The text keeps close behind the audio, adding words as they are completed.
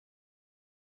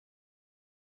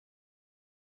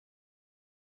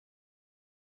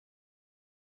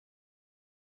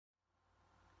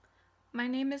My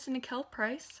name is Nickelle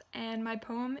Price, and my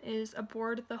poem is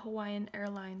Aboard the Hawaiian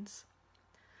Airlines.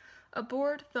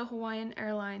 Aboard the Hawaiian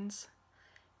Airlines.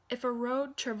 If a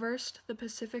road traversed the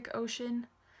Pacific Ocean,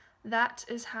 that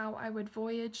is how I would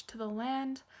voyage to the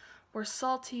land where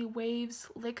salty waves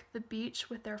lick the beach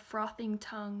with their frothing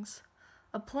tongues.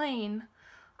 A plane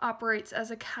operates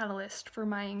as a catalyst for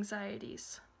my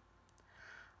anxieties.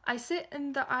 I sit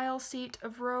in the aisle seat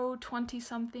of row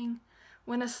 20-something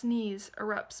when a sneeze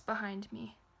erupts behind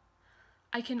me.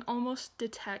 I can almost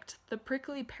detect the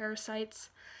prickly parasites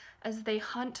as they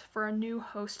hunt for a new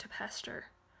host to pester.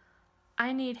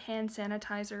 I need hand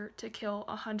sanitizer to kill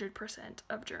 100%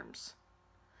 of germs.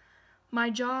 My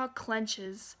jaw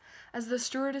clenches as the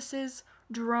stewardesses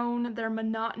drone their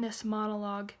monotonous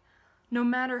monologue. No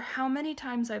matter how many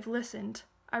times I've listened,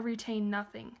 I retain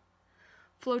nothing.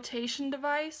 Flotation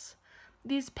device?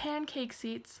 These pancake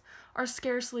seats are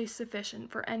scarcely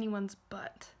sufficient for anyone's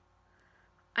butt.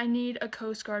 I need a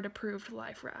Coast Guard approved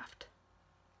life raft.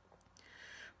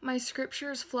 My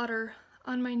scriptures flutter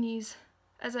on my knees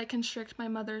as I constrict my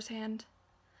mother's hand.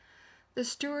 The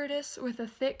stewardess with a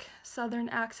thick southern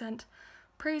accent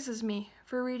praises me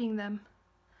for reading them.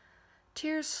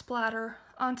 Tears splatter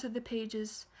onto the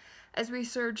pages as we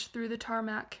surge through the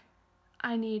tarmac.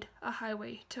 I need a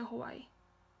highway to Hawaii.